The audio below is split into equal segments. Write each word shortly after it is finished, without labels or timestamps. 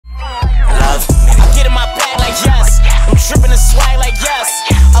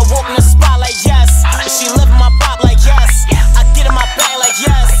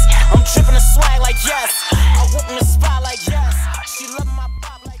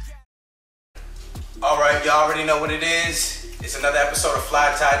Alright, y'all already know what it is. It's another episode of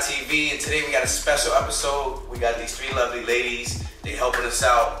Fly Tie TV, and today we got a special episode. We got these three lovely ladies. They helping us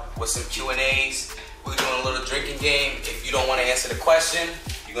out with some Q&As. We're doing a little drinking game. If you don't want to answer the question,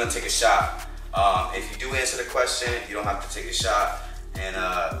 you're going to take a shot. If you do answer the question, you don't have to take a shot. And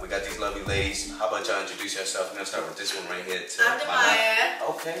we got these lovely ladies. How about y'all introduce yourself? I'm going to start with this one right here. I'm Demaya.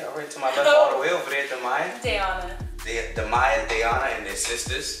 Okay, all right. To my left all the way over there, Demaya. Dayana. Demaya, Dayana, and their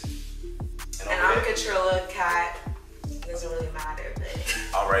sisters. And I'm Katrilla, Kat. Doesn't really matter, but.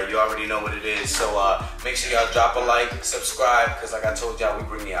 Alright, you already know what it is. So make sure y'all drop a like, subscribe, because like I told y'all, we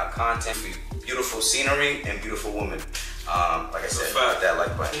bring y'all content. Beautiful scenery and beautiful women. Like I said, hit that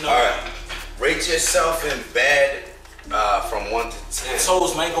like button. Alright. Rate yourself in bed from 1 to 10.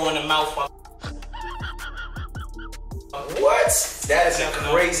 Toes might go in the mouth. What? That is a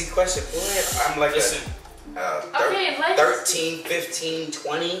crazy question. I'm like a 13, 15,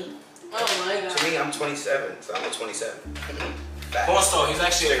 20. Oh my god. To me, I'm 27, so I'm a 27. Porn star, he's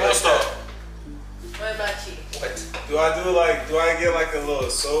actually a porn star. What about you? What? Do I get like a little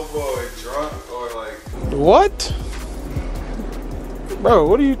sober or drunk or like... What? Bro,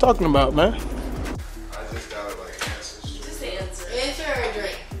 what are you talking about, man? I just gotta like answer straight. Just answer. Answer or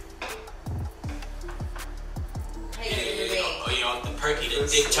drink? Oh, you know, the perky, the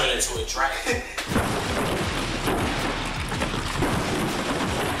dick turned into a dragon.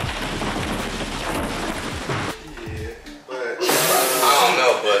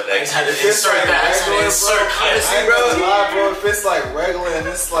 Honestly, bro, if it's like regular and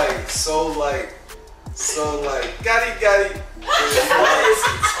it's like so got it. What is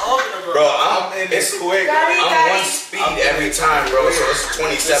he talking about? Bro, I'm in this quick. I'm one speed every time, bro. So it's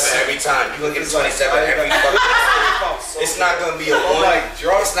 27 every time. You look at 27 every fucking time. It's not gonna be a 1.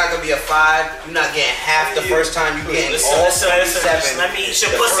 It's not gonna be a 5. You're not getting half the first time. You're getting all 27. Let me eat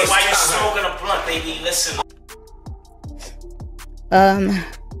your pussy while you're smoking a blunt, baby. Listen.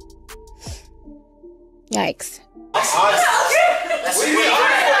 Yikes. I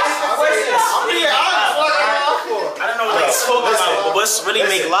don't know what it's talking about, but what's really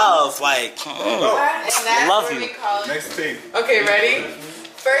make love? Like, love you. Next team. Okay, ready?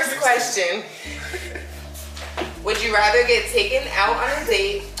 First question. Would you rather get taken out on a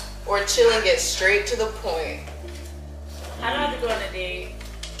date or chill and get straight to the point? I'd rather go on a date.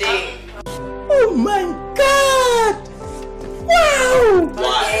 Oh my god! Wow!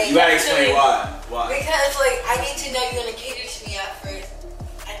 Why? You gotta explain why. Why? Because like I need to know you're gonna cater to me at first.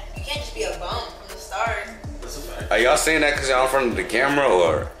 You can't just be a bum from the start. Are y'all saying that because y'all in front of the camera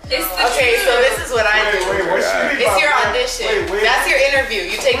or? Okay, so this is what I do. It's your audition. That's your interview.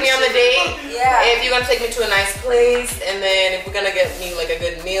 You take me on the date. Yeah. If you're gonna take me to a nice place, and then if we're gonna get me like a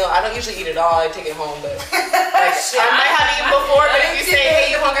good meal, I don't usually eat it all. I take it home, but like, I might have eaten before. But if you say,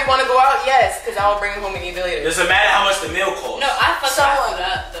 "Hey, you hungry? Want to go out?" Yes, because I will bring it home and eat it later. Doesn't matter how much the meal costs. No, I fuck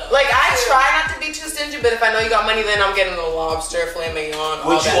up though. Like I try not to be too stingy, but if I know you got money, then I'm getting a lobster, filet mignon.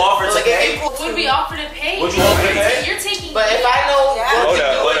 Would you offer to pay? Would we offer to pay? Would you offer to pay? You're taking. But if I know what Hold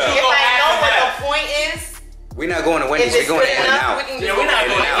up. if I know what the point is, We're not going to Wendy's. We're going to In-N-Out. Yeah, we're not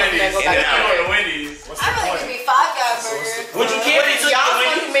going to Wendy's. We're not going to Wendy's. I'd rather be Five Guys burger. Would you care if you took y'all the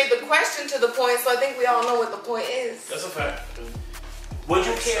one who Wendy's? made the question to the point, so I think we all know what the point is. That's a fact. Would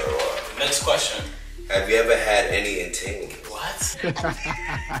you care? Next question. Have you ever had any entanglements? What?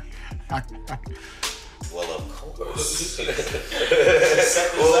 Well, of course. Of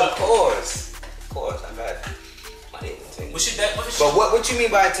course. Of course, I've had plenty of entanglements. But what you mean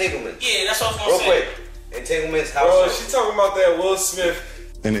by entanglements? Yeah, that's what I was going to say. Real quick. Entanglements, how Bro, so? she talking about that Will Smith.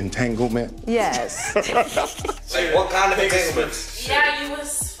 An entanglement? Yes. Like what kind of entanglements? Yeah, you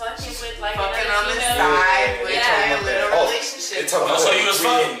was fucking with like Fucking on the female. side with Yeah. a little Oh, relationship. talking about So you was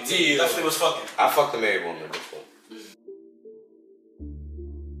fucking? Yeah. Definitely was fucking. I fucked a married woman before.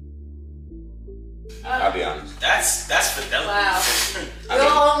 I'll be honest. That's fidelity. Wow. I Go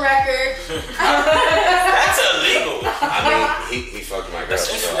mean, home record. That's illegal. I mean, he fucked my girl. That's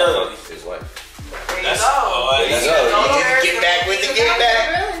so I infidelity. fucked his wife. There you That's go. There you go. You just get back with the get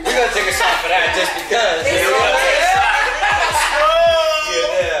back. We're gonna take a shot for that just because. It's You know what I'm saying?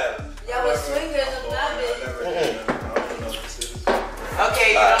 Y'all was swingers, I'm not it.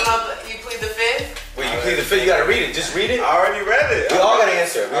 Okay, you don't know. You plead the fifth. Wait, you plead the fifth. You gotta read it. Just read it. I already read it. We all gotta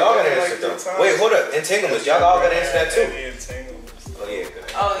answer. We all gotta answer though. Wait, hold up. Entanglements. Y'all all gotta answer that too. Oh yeah.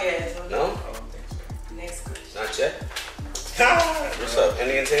 Oh yeah. No? Next question. Not yet. What's up?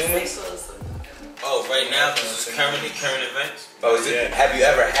 Any entanglements? Oh, right now, this is current events. Oh, is it? Have you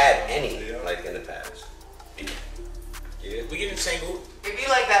ever had any like in the past? Yeah. We get entangled. It be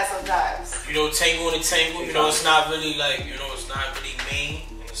like that sometimes. You know, tangle and entangle. You know, it's not really like, you know, it's not really mean.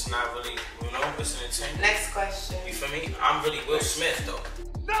 It's not really, you know, it's entertainment. Next question. You feel me? I'm really Will Smith though.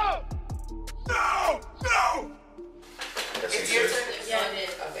 No! No! No! It's your turn. Yeah.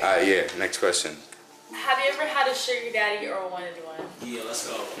 Okay. Alright, yeah. Next question. Have you ever had a sugar daddy or wanted one? Yeah, let's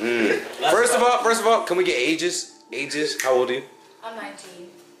go. First of all, can we get ages? Ages? How old are you? I'm 19.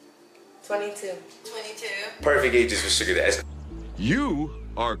 22. 22. Perfect ages for sugar daddies. You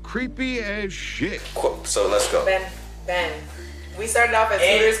are creepy as shit. Cool. So let's go. Ben. We started off as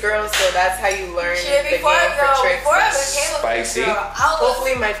tutors, girls, so that's how you learn Shit, the game before for tricks. before I became a Spicy. girl, I was,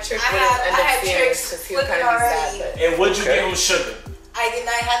 Hopefully my trick I wouldn't had- end I had up seeing tricks because he would kind flipping of be sad. already. But And would you Okay. give him sugar? I did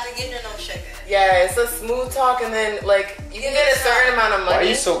not have to give her no sugar. yeah, it's a smooth talk, and then like you can get a certain amount of Why are money.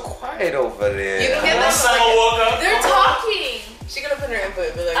 you so quiet over there? You can get When them someone walk up, They're talking. She gonna put her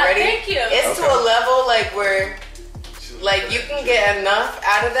input, but like ready. Thank you. It's to a level like where like you can get enough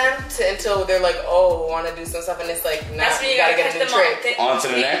out of them until they're like, oh, want to do some stuff, and it's like, nah, That's when you you gotta gotta get a cut new them off. trick. On to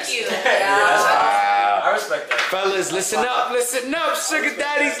the next. Thank you. Wow. I respect that. Fellas, listen up, sugar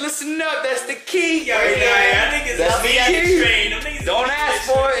daddies, listen up. That's the key. Yeah, niggas That's me the at the key. train. Them niggas Don't ask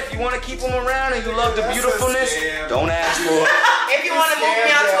for it if you want to keep them around and you love the beautifulness. Don't ask for it. If you want to move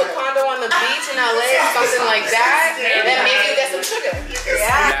me out to a condo on the beach in LA or something like that, then maybe you get some sugar.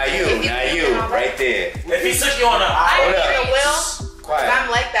 Now you, right there. If he took you on a Hold I up. will. Quiet. I'm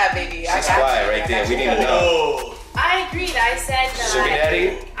like that, baby. I She's got quiet you. right I there. got We you. need to know. oh. I agreed. I said that. Sugar daddy?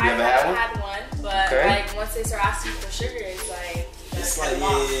 You I ever had one? had one, but Okay. like once they start asking for sugar, it's like It's cut like, them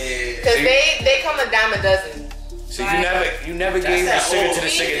off. yeah. Cause they come a dime a dozen. So you never gave the that sugar old to the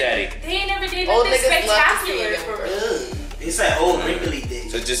sugar daddy. They ain't never did Old nothing niggas love to see spectacular it, for young me. It's like old wrinkly dick.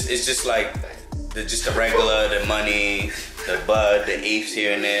 So it's just like the regular, the money, the bud, the apes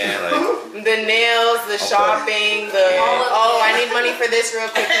here and there. Like The nails, the shopping, I need money for this real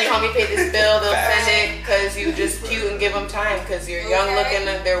quick. Can you help me pay this bill? They'll send it because you just cute and give them time because you're young looking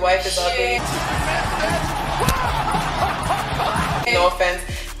and their wife is ugly. No offense.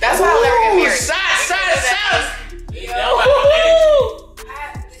 That's why I'll never get married. They don't have no energy.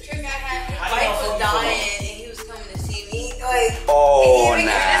 The trick I had, his wife was dying and he was coming to see me. Like, oh Just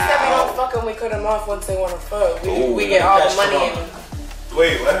that we nah. don't fuck them, we cut them off once they want to fuck. We get all the money in.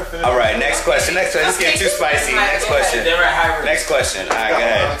 Wait, let her finish. All right, next question. Let's get too spicy. Next question. They're at high risk. Next question. All right, go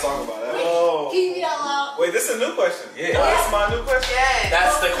ahead. Talk about that. keep it out loud. Wait, this is a new question. Yeah. That's my new question.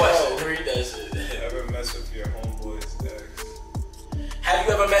 That's the question. Read that shit. Ever mess with your homeboy's ex? Have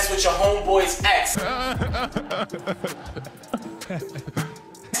you ever messed with your homeboy's ex?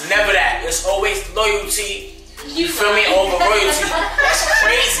 Never that. It's always loyalty. You feel me? Over royalty. That's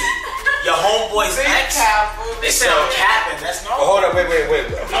crazy. Your homeboy's ex. They said I'm capping. That's But no. hold up, wait. We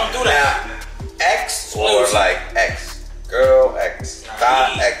don't do that. Ex or like ex? Girl, ex.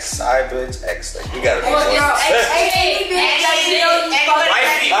 Thought, ex. Side bitch, ex. Like, we gotta be Well, girl, Hey,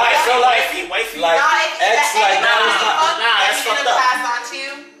 wifey. Like, ex, like, that's fucked up. Pass on to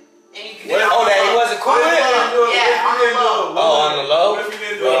you. And you can oh, that he wasn't cool with it? Yeah, on the low. Oh, on the low? What if you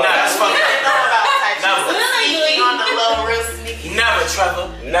didn't do Nah, it? that's fucked up. Never. Sneaky on the low, real sneaky. Never, Trevor.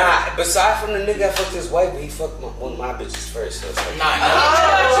 Nah, beside from the nigga that fucked his wife, he fucked one of my bitches first. So it's like,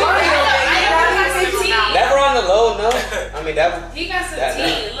 never on the low, no. I mean, that. He got some That-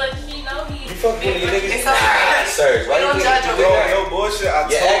 tea. Look, he know he. You fucked one of your niggas. It's alright. Serge, why We don't you judge do over Bro, that? no bullshit. I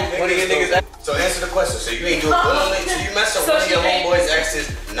Yeah, told one of your niggas. niggas. So answer the question. So you ain't do it willingly. So you messed up So one of she your raped homeboy's exes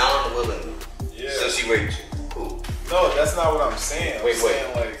non-willingly. Yeah. So she raped you. Cool. No, that's not what I'm saying. I'm Wait.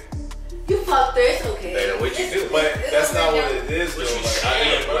 saying like, You fucked her, it's okay. Then what'd you do? but that's not what it is though. What you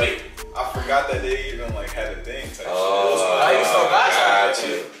Like, saying? I forgot that they even like had a thing type Oh, I used to watch got that.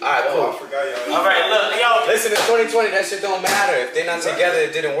 you. Alright, shit. Oh, I cool. forgot y'all. Alright, look, yo. Listen, it's 2020. That shit don't matter. If they're not together,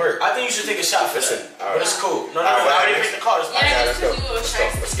 it didn't work. I think you should take a shot for Listen, that. alright. But it's cool. No, Alright, I already next- picked the card. It's my Yeah, Let's this go. is you. Let's go.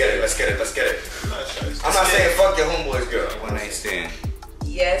 Let's get it. I'm not sure. I'm not saying fuck your homeboy's girl. One night stand.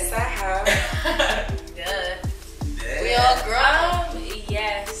 Yes, I have. Good. We all grown.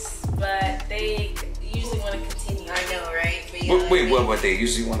 Yes, but they usually want to continue. I know, right? But you know Wait, what I mean? what? They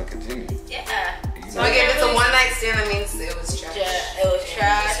usually want to continue. Yeah. Like if it's a one night stand, that means it was trash. Yeah, it was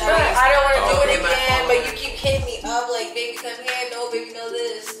trash. But I don't want to Oh, do okay, it my again, fault. but you keep hitting me up like, baby, come here. No, baby, no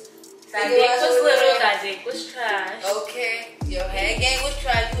this. That You dick watch was over little. there. That dick was trash. Okay, your head game was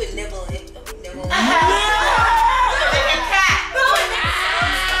trash. You would nibble it. Nibble it.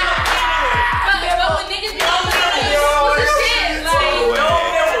 But when niggas be on the shit, like, you know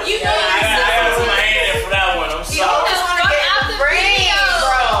I you had to put my hand in for that one. I'm You sorry. just want to get brain,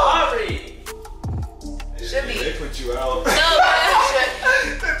 bro. Sorry. Should be. They put you out. No,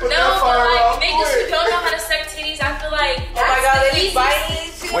 but like niggas who don't know how to suck titties, I feel like Oh my god, that's they the be biting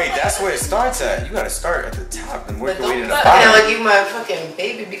you too. Wait, that's where it starts at. You gotta start at the top. And we're But don't waiting look to at like you my fucking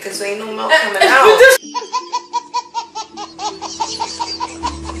baby because there ain't no milk coming out.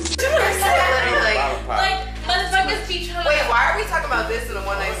 Like, motherfuckers be trying to. Wait, why are we talking about this in a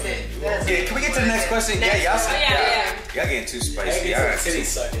one night stand? Yeah, can we get to the next question? Yeah, y'all said y'all getting too spicy. Y'all got too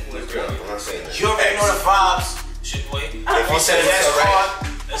sucking. I'm not saying that. You already know the vibes. Shit, boy. If you said yes, hard,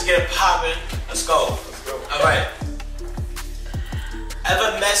 let's get it popping. Let's go. Alright.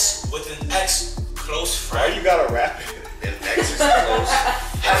 Ever mess with an ex close friend? Why you gotta rap it? An ex is close.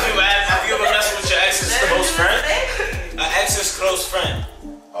 Have you ever messed with your ex's close friend? An ex's close friend.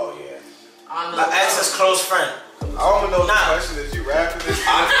 Oh yeah. An ex's close friend. I don't know the question that you rapping this.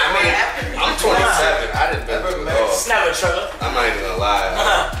 I'm 27. I didn't been through it all. It's never trigger. I'm not even gonna lie.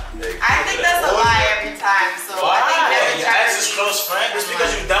 I think that's a lie every time. So I think never Your try to ex's be. close friend just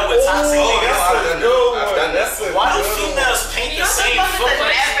because you done with toxic niggas. I've done that. Why do females paint the same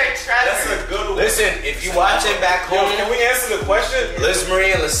footprints? Never trust. That's a good one. Listen, if you watching back Yo, home, can we answer the question? Liz Marie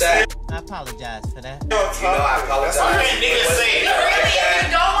and Lisette, I apologize for that. you know I apologize. Why can't niggas say it? Really, if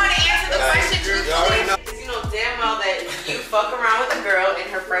you don't want to answer the question you already truthfully, know. because you know damn well that you fuck around with a girl and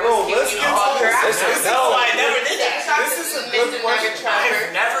her friend Bro, was let's cute, you get fuck to her out. this. No, I never did that. This is a good question.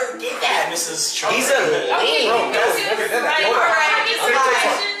 I've never did that, Mrs. Trump. He's a lame.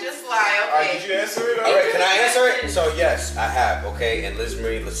 Just lie, Alright, did okay. you answer it? Alright, can I answer it? So yes, I have. Okay, and Liz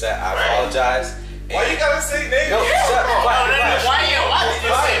Marie, Lisette, I apologize. Why you gotta say names? No, shut up. Why did you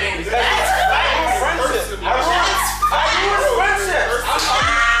say it?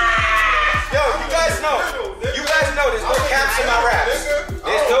 Yo, you guys know there's no caps in my raps.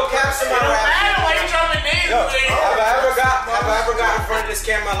 There's no caps in my raps. Why you dropping names? Yo, have I ever got in front of this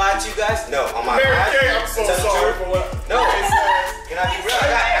camera and lied to you guys? No, on my Mary life. Kay, I'm so Tell the sorry truth. for what. No, can I be real?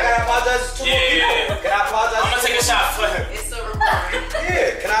 I gotta apologize to two more people. Can I apologize? I'm gonna take a shot for him. It's so recording.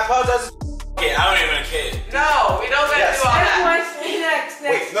 Yeah, can I apologize? Yeah, I don't even care. No, we don't gotta do all that.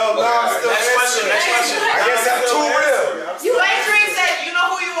 Wait, No, I'm still Next question, next question. I guess I'm too real. You ain't Drake said you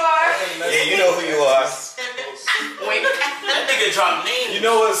know who you are. Yeah, you know who you are. Wait. That nigga dropped names. You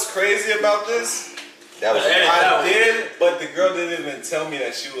know what's crazy about this? That was I did, but the girl didn't even tell me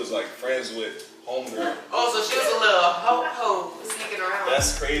that she was like friends with homegirl. Oh, so she was a little ho sneaking around.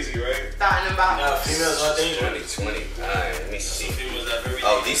 That's crazy, right? Thoughting about. Nah, females are dangerous. 2020. Alright, let me see. Females are very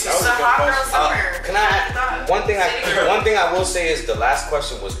Oh, these It's a hot girl summer. Can I? One thing I will say is the last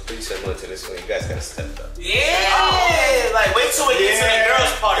question was pretty similar to this one. You guys gotta step up. Yeah, like wait till we get to the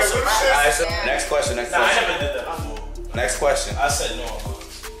girls' party. Alright, so next question. Nah, I never did that before. Next question. I said no.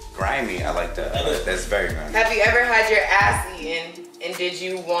 Grimy, I like that. That's very grimy. Have you ever had your ass eaten and did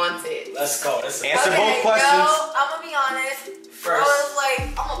you want it? Let's go. Answer both questions. No, I'm gonna be honest. First. I was like,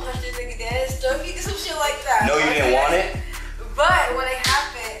 I'm gonna punch this nigga dead, stroke some shit like that. No, you didn't want it? But when it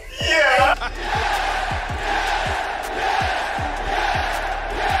happened,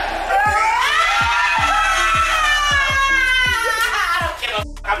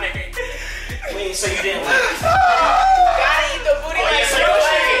 I'm nigga. Wait, so you didn't want it? Gotta eat the booty like so your you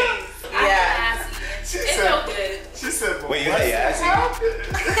legs. Yeah. She It said, felt good. she said, Wait, you had your ass eaten?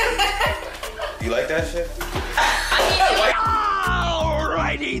 You like that shit?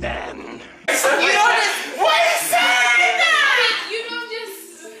 Alrighty then. You don't just You don't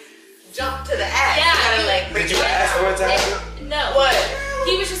just. jump to the ass. Yeah. You gotta like Did you ask for it to happen? No. What?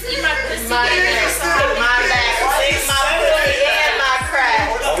 He was just eating my pussy. My back. My booty and my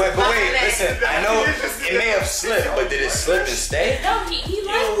crack. Oh wait, but wait, listen. I know it may have slipped, but did it slip and stay? No, he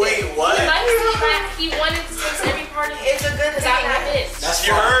liked Wait, it. what? He liked it. He wanted to taste every part of it. It's a good Because thing. I'm that bitch. That's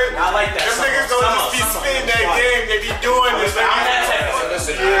you heard? I like that. them niggas don't just be spitting that game. They be doing this. I'm that type. So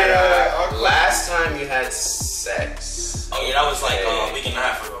listen, last time you had sex. Oh yeah, that was like a week and a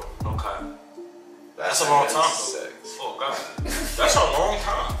half ago. Okay. That's a long time. Sex. Oh god. That's a long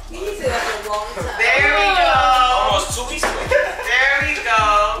time. he said that's a long time. There we go. Almost 2 weeks ago. There we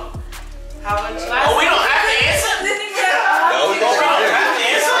go. How about you? Oh, we don't have to answer? No, We don't have to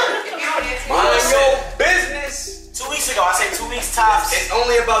answer? If you don't answer, mind your business. 2 weeks ago, I said 2 weeks tops. It's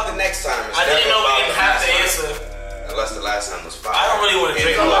only about the next time. It's I didn't never know we about didn't the have last to time. answer. Unless the last time was fire. I don't really want to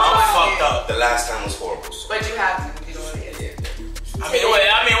drink a And lot. I'm fucked up. The last time was horrible. So. but you have to if you don't want to answer. I mean, it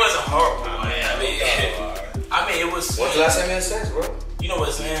wasn't horrible. I mean, it was. When's the last time you had sex, bro? You know what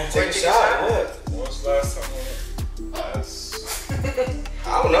I'm saying? Take a shot. What? When's the last time? I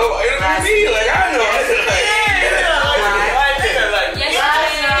don't know. It don't be me. Like I don't know.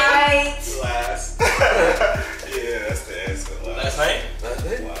 Yes, Last. Yeah, that's the answer. Last night? That's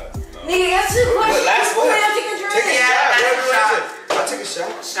it. Nigga, that's two questions. Last what? I'll take a drink. Take a Yeah, shot. that's a shot. I'll take a shot.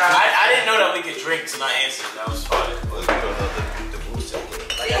 I didn't know that we could drink to not answer. That was fun. Well, you don't know the rules.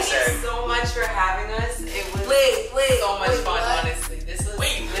 Thank you so much for having us. It was Wait. So much fun, what? honestly. This is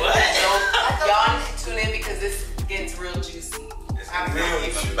Wait, literally what? dope. Y'all need to tune in because this gets real juicy. I'm really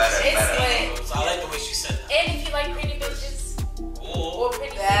better. So I like the way she said that. And if you like pretty bitches Ooh. or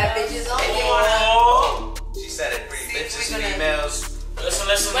pretty Bad females, bitches If you only. wanna, She said it. Pretty See, bitches, we're gonna- females. Listen.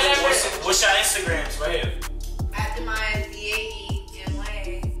 Whatever. What's your Instagrams right here? After my DAE and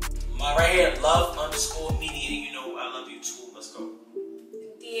way. My right here, love_media. You know I love you too. Let's go.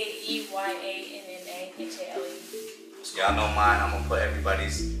 DAEYANNAHALE. Y'all know mine. I'm gonna put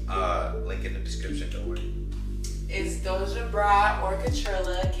everybody's link in the description. Don't worry. it's Doja Bra or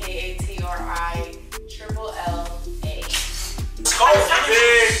Katrilla, KATRILLA. Let's go.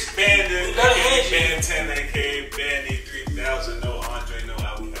 Big Bandit, Go ahead. Band 10, aka Bandy 3000, no Andre, no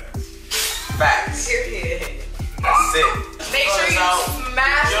Outkast. Facts. Period. That's it. Make sure you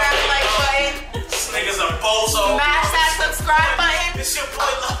smash that like button, This nigga's a bozo. smash that subscribe button It's your boy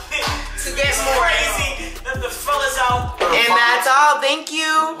Love It. to get It's more. crazy that the fellas out. And that's all. Thank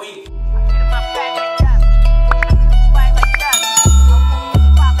you. Wait.